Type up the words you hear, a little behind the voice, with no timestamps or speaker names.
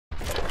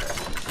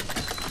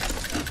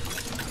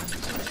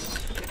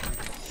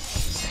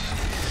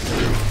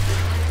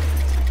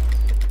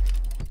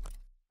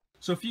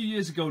So a few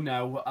years ago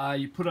now,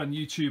 I put on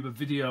YouTube a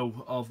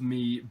video of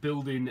me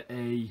building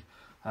a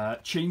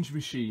change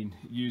machine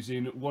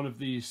using one of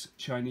these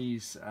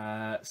Chinese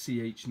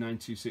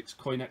CH926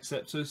 coin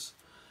acceptors,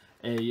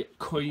 a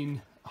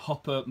Coin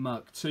Hopper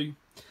Mk2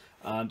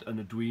 and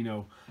an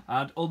Arduino.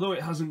 And although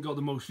it hasn't got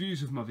the most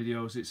views of my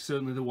videos, it's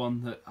certainly the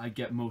one that I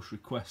get most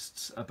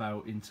requests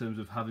about in terms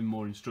of having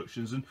more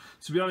instructions. And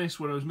to be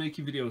honest, when I was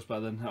making videos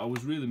back then, I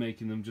was really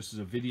making them just as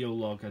a video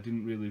log. I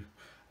didn't really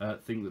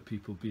think that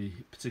people would be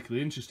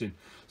particularly interesting.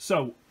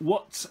 So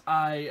what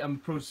I am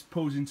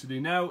proposing to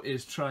do now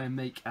is try and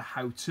make a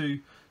how-to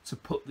to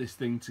put this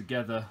thing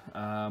together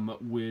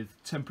with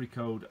temporary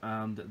code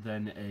and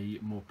then a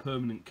more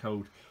permanent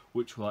code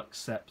which will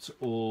accept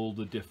all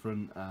the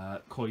different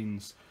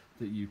coins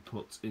that you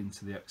put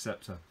into the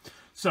acceptor.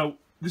 So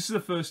this is the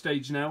first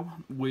stage now.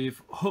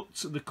 We've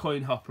hooked the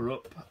coin hopper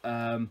up.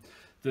 I'll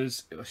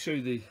show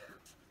you the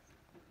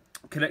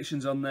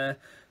connections on there.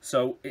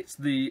 So it's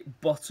the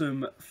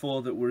bottom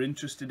 4 that we're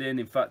interested in.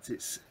 In fact,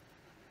 it's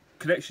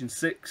connection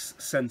 6,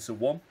 sensor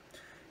 1.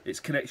 It's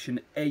connection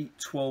 8,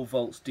 12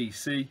 volts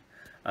DC.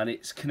 And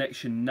it's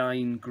connection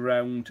 9,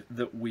 ground,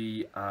 that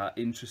we are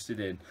interested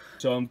in.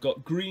 So I've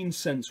got green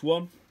sense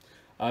 1,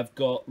 I've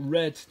got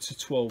red to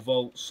 12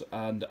 volts,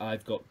 and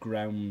I've got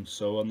ground.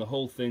 So on the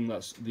whole thing,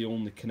 that's the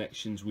only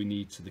connections we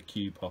need to the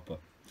Cube Hopper.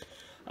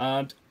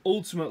 And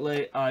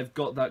ultimately, I've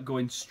got that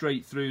going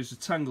straight through. There's a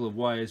tangle of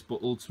wires,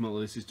 but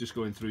ultimately this is just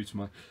going through to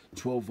my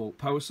 12 volt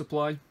power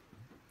supply.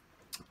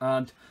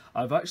 And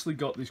I've actually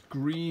got this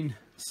green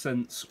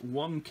sense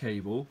 1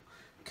 cable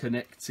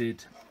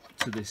connected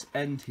to this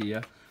end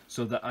here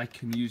so that I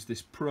can use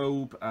this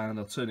probe, and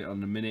I'll turn it on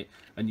in a minute,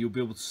 and you'll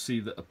be able to see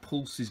that a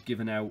pulse is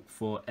given out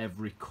for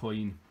every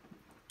coin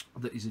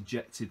that is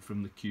ejected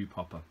from the Cube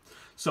Hopper.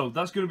 So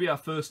that's going to be our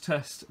first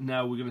test.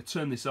 Now we're going to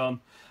turn this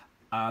on,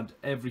 and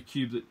every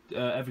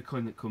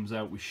coin that comes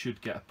out, we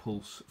should get a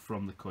pulse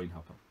from the coin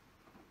hopper.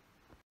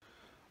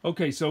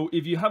 Okay, so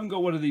if you haven't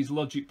got one of these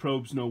logic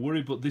probes, no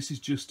worry, but this is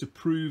just to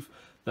prove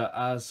that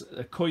as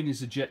a coin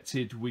is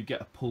ejected, we get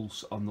a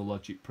pulse on the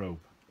logic probe.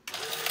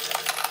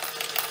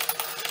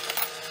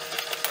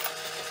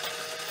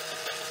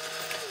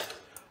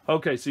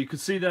 Okay, so you could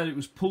see that it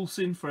was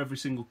pulsing for every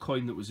single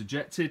coin that was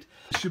ejected.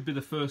 It should be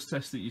the first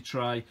test that you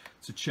try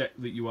to check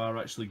that you are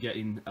actually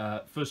getting,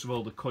 first of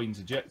all, the coins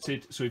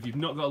ejected. So if you've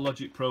not got a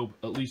logic probe,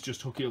 at least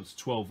just hook it up to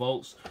 12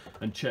 volts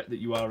and check that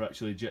you are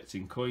actually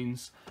ejecting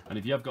coins. And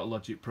if you have got a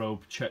logic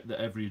probe, check that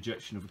every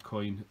ejection of a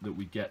coin that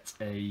we get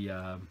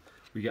a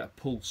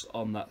pulse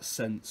on that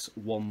sense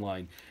 1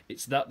 line.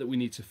 It's that we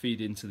need to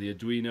feed into the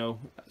Arduino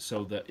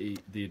so that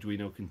the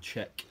Arduino can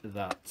check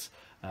that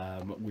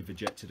we've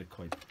ejected a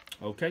coin.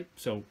 Okay,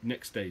 so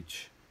next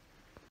stage.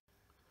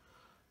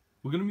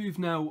 We're going to move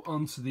now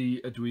onto the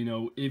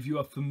Arduino. If you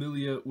are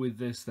familiar with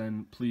this,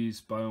 then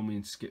please by all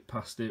means skip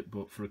past it,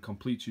 but for a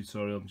complete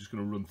tutorial I'm just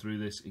going to run through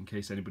this in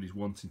case anybody's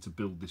wanting to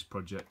build this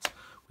project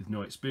with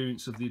no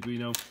experience of the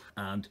Arduino.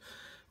 And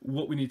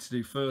what we need to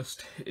do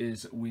first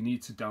is we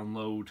need to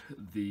download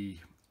the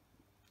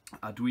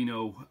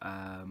Arduino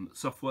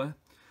software.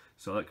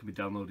 So that can be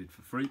downloaded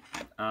for free,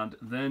 and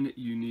then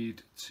you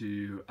need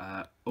to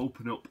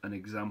open up an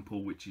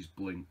example, which is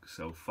Blink.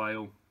 So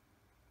File,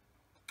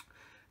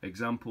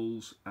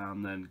 Examples,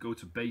 and then go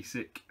to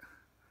Basic,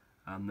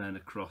 and then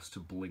across to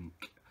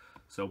Blink.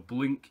 So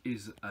Blink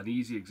is an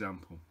easy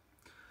example,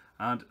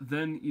 and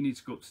then you need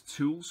to go up to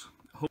Tools.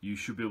 You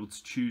should be able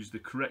to choose the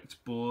correct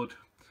board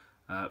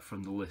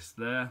from the list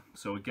there.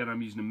 So again,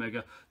 I'm using a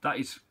Mega. That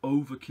is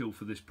overkill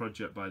for this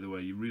project, by the way.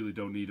 You really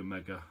don't need a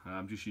Mega.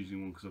 I'm just using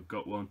one because I've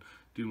got one.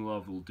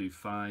 Dumalov will do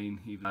fine.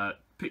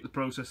 Pick the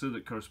processor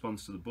that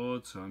corresponds to the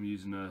board. So I'm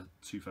using a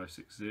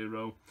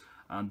 2560,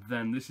 and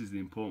then this is the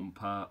important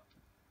part.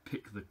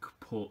 Pick the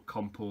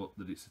COM port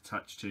that it's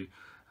attached to.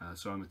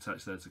 So I'm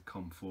attached there to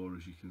COM4,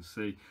 as you can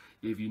see.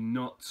 If you're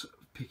not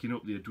picking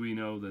up the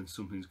Arduino, then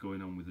something's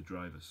going on with the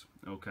drivers.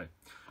 Okay.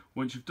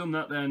 Once you've done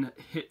that, then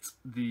hit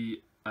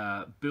the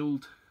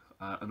build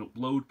and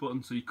upload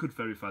button. So you could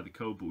verify the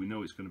code, but we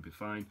know it's going to be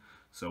fine,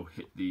 so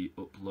hit the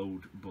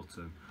upload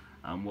button,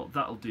 and what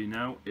that'll do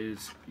now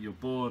is your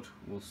board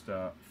will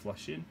start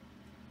flashing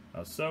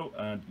as so,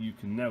 and you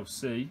can now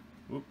see,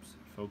 whoops,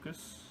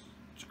 focus,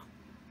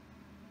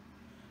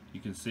 you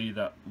can see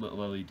that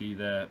little LED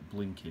there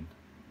blinking.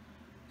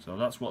 So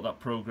that's what that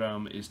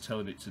program is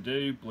telling it to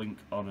do, blink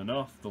on and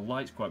off. The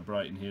light's quite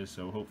bright in here,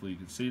 so hopefully you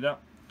can see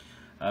that.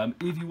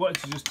 If you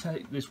wanted to just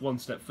take this one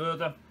step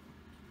further,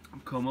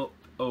 come up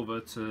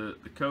over to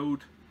the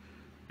code.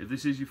 If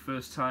this is your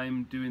first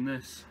time doing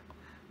this,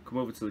 come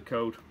over to the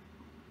code,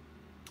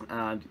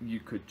 and you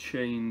could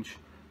change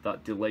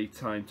that delay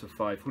time to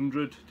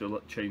 500.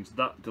 Change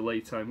that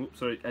delay time. Oops,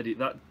 sorry. Edit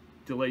that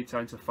delay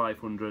time to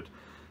 500.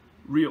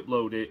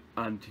 Re-upload it,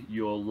 and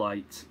your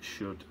light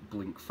should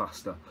blink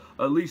faster.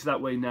 At least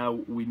that way now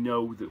we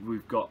know that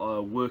we've got a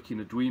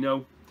working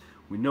Arduino.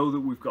 We know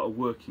that we've got a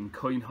working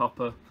coin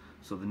hopper.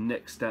 So the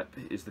next step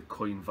is the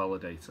Coin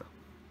Validator.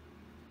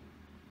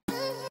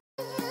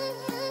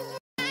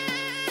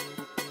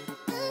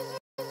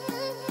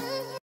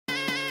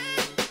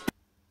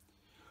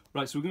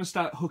 Right, so we're going to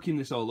start hooking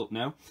this all up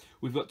now.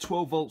 We've got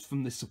 12 volts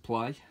from this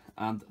supply,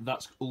 and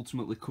that's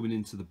ultimately coming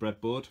into the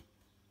breadboard.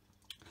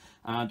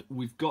 And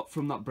we've got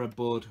from that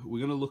breadboard, we're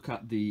going to look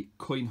at the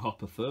coin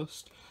hopper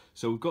first.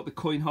 So we've got the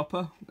coin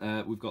hopper,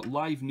 we've got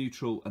live,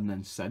 neutral, and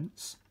then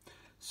sense.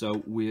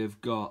 So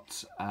we've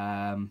got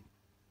the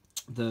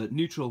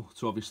neutral,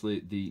 so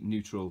obviously the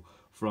neutral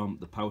from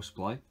the power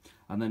supply.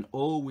 And then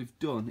all we've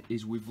done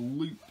is we've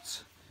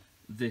looped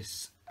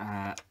this,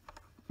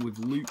 we've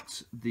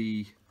looped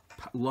the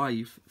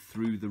live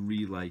through the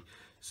relay.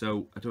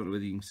 So I don't know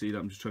whether you can see that,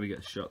 I'm just trying to get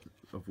a shot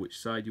of which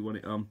side you want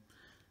it on.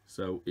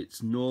 So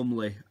it's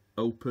normally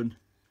open,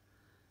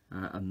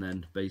 and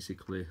then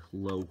basically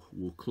low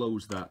will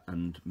close that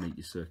and make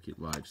your circuit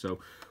live. So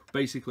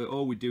basically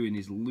all we're doing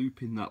is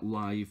looping that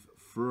live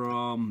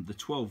from the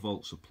 12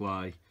 volt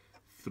supply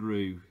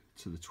through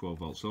to the 12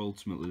 volts. So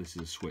ultimately this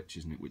is a switch,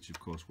 isn't it, which of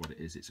course what it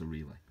is, it's a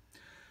relay.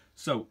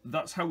 So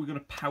that's how we're going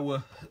to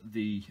power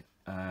the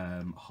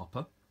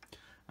hopper.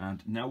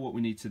 And now what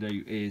we need to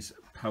do is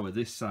power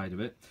this side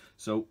of it.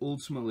 So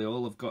ultimately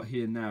all I've got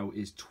here now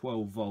is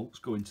 12 volts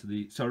going to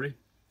the,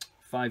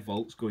 5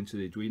 volts going to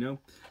the Arduino.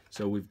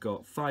 So we've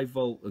got 5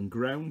 volt and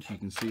ground, you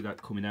can see that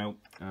coming out,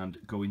 and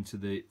going to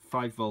the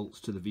 5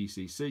 volts to the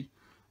VCC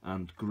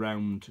and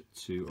ground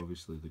to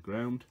obviously the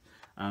ground.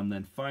 And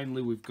then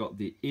finally we've got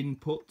the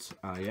input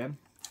IM,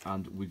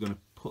 and we're going to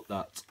put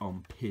that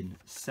on pin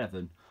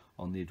 7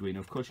 on the Arduino.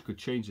 Of course you could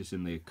change this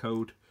in the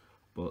code,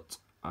 but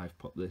I've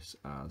put this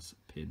as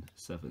pin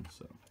 7.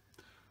 So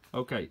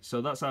okay,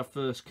 so that's our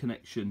first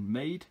connection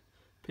made,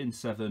 pin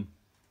 7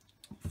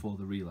 for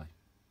the relay.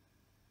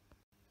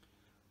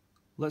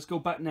 Let's go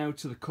back now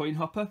to the coin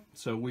hopper.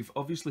 So we've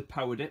obviously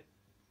powered it,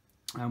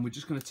 and we're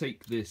just going to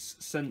take this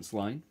sense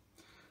line.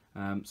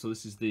 So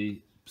this is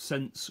the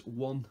sense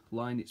 1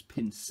 line, it's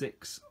pin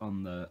 6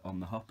 on the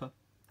hopper,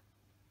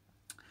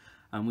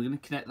 and we're going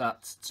to connect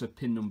that to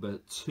pin number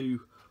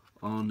 2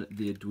 on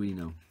the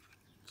Arduino.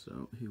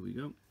 So here we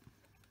go.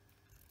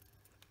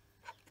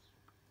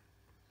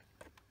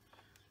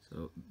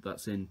 So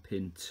that's in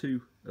pin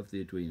 2 of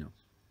the Arduino.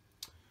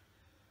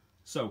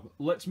 So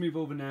let's move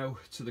over now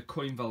to the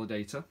coin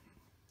validator.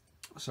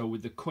 So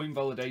with the coin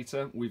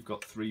validator, we've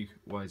got 3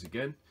 wires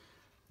again.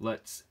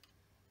 Let's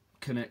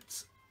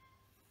connect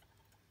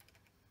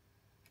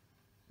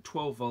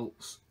 12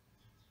 volts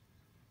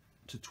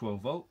to 12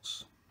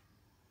 volts.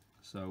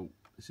 So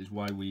this is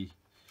why we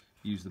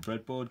use the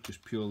breadboard,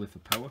 just purely for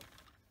power.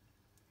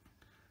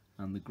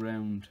 And the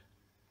ground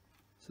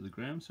to the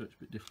ground, so it's a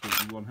bit difficult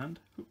with one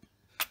hand.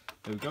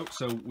 There we go.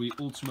 So we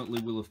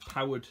ultimately will have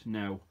powered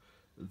now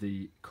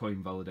the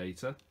coin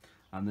validator,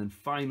 and then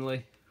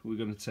finally we're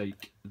going to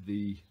take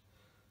the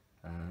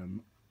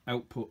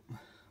output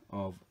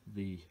of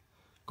the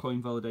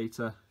coin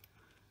validator,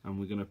 and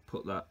we're going to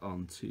put that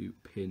onto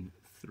pin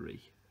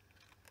 3.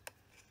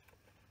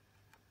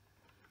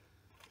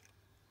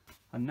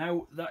 And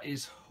now that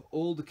is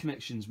all the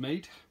connections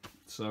made.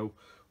 So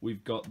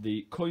we've got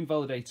the coin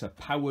validator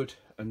powered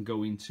and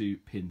going to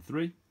pin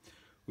 3.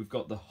 We've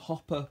got the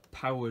hopper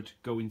powered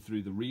going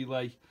through the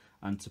relay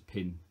and to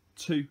pin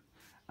 2.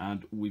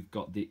 And we've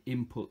got the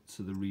input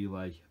to the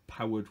relay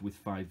powered with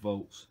 5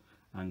 volts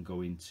and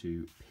going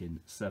to pin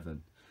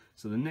 7.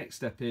 So the next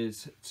step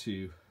is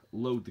to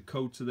load the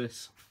code to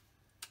this,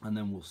 and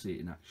then we'll see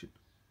it in action.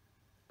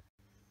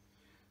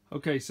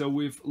 Okay, so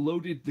we've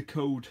loaded the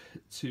code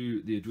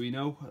to the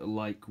Arduino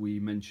like we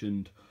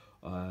mentioned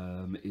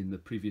in the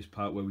previous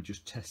part, where we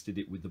just tested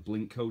it with the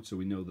blink code, so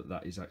we know that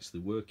that is actually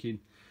working.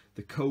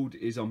 The code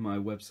is on my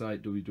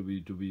website,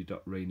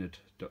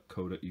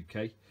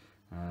 www.raynard.co.uk,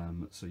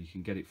 so you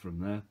can get it from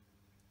there.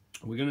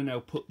 We're going to now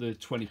put the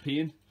 20p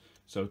in,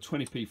 so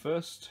 20p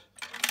first,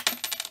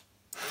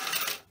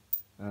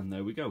 and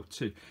there we go,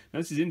 2. Now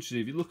this is interesting.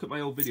 If you look at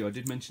my old video, I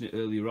did mention it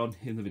earlier on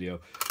in the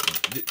video,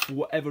 for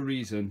whatever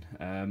reason,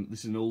 this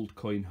is an old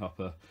coin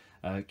hopper,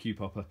 Cube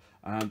Hopper,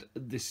 and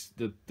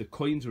the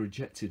coins are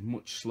ejected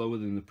much slower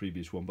than the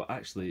previous one, but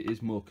actually it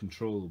is more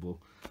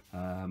controllable,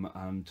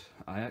 and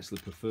I actually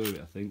prefer it,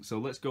 I think. So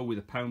let's go with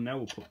a pound now.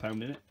 We'll put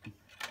pound in it,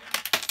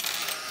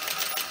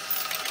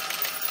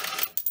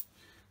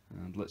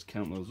 and let's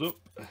count those up.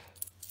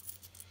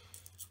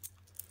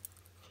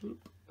 So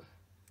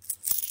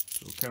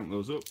we'll count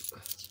those up.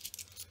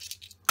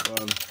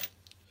 1,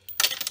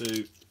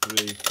 2,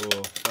 3,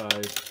 4,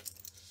 5,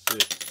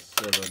 6,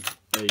 7,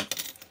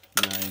 8,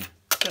 9,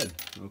 10.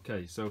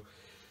 Okay, so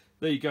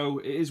there you go.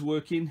 It is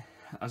working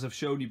as I've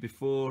shown you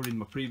before in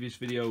my previous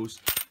videos.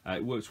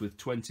 It works with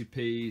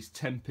 20p's,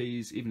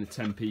 10p's, even a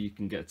 10p. You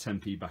can get a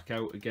 10p back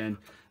out again.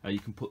 You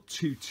can put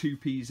two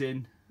 2p's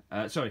in.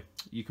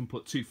 You can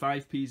put two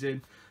 5p's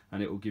in,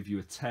 and it will give you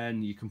a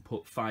 10. You can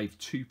put 5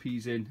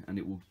 2p's in, and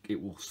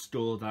it will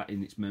store that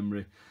in its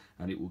memory,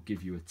 and it will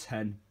give you a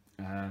 10.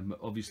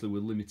 Obviously we're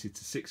limited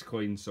to 6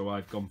 coins, so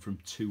I've gone from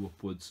 2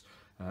 upwards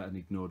and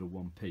ignored a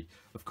 1p.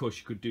 Of course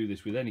you could do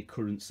this with any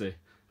currency,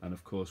 and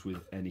of course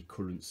with any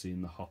currency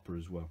in the hopper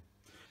as well.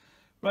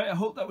 Right, I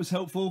hope that was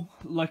helpful.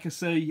 Like I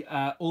say,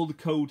 all the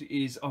code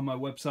is on my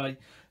website.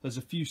 There's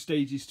a few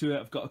stages to it.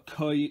 I've got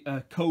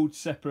a code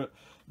separate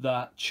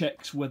that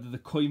checks whether the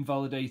coin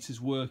validator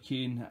is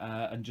working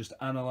and just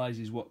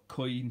analyzes what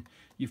coin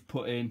you've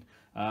put in.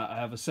 I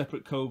have a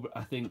separate code,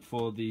 I think,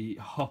 for the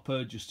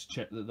hopper, just to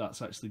check that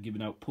that's actually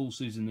giving out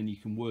pulses, and then you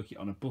can work it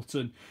on a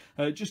button.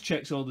 It just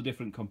checks all the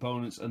different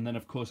components, and then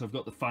of course I've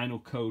got the final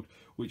code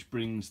which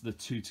brings the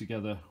two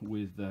together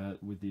with the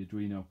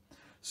Arduino.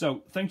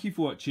 So thank you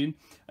for watching.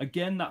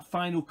 Again, that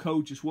final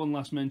code, just one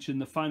last mention,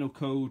 the final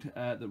code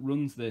that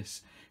runs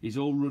this is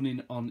all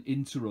running on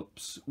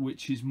interrupts,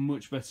 which is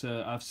much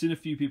better. I've seen a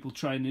few people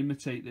try and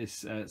imitate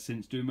this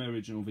since doing my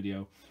original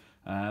video,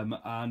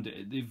 and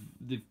they've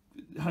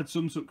had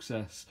some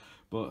success,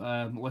 but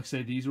like I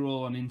say, these are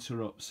all on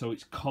interrupts, so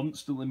it's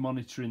constantly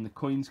monitoring the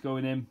coins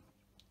going in,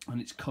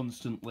 and it's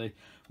constantly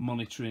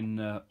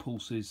monitoring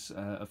pulses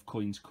of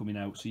coins coming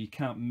out, so you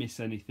can't miss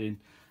anything.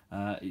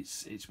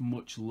 It's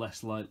much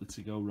less likely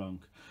to go wrong.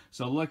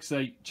 So like I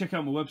say, check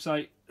out my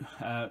website,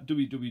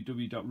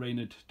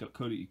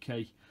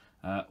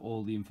 www.reynard.co.uk.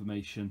 All the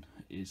information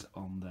is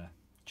on there.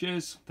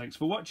 Cheers, thanks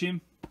for watching.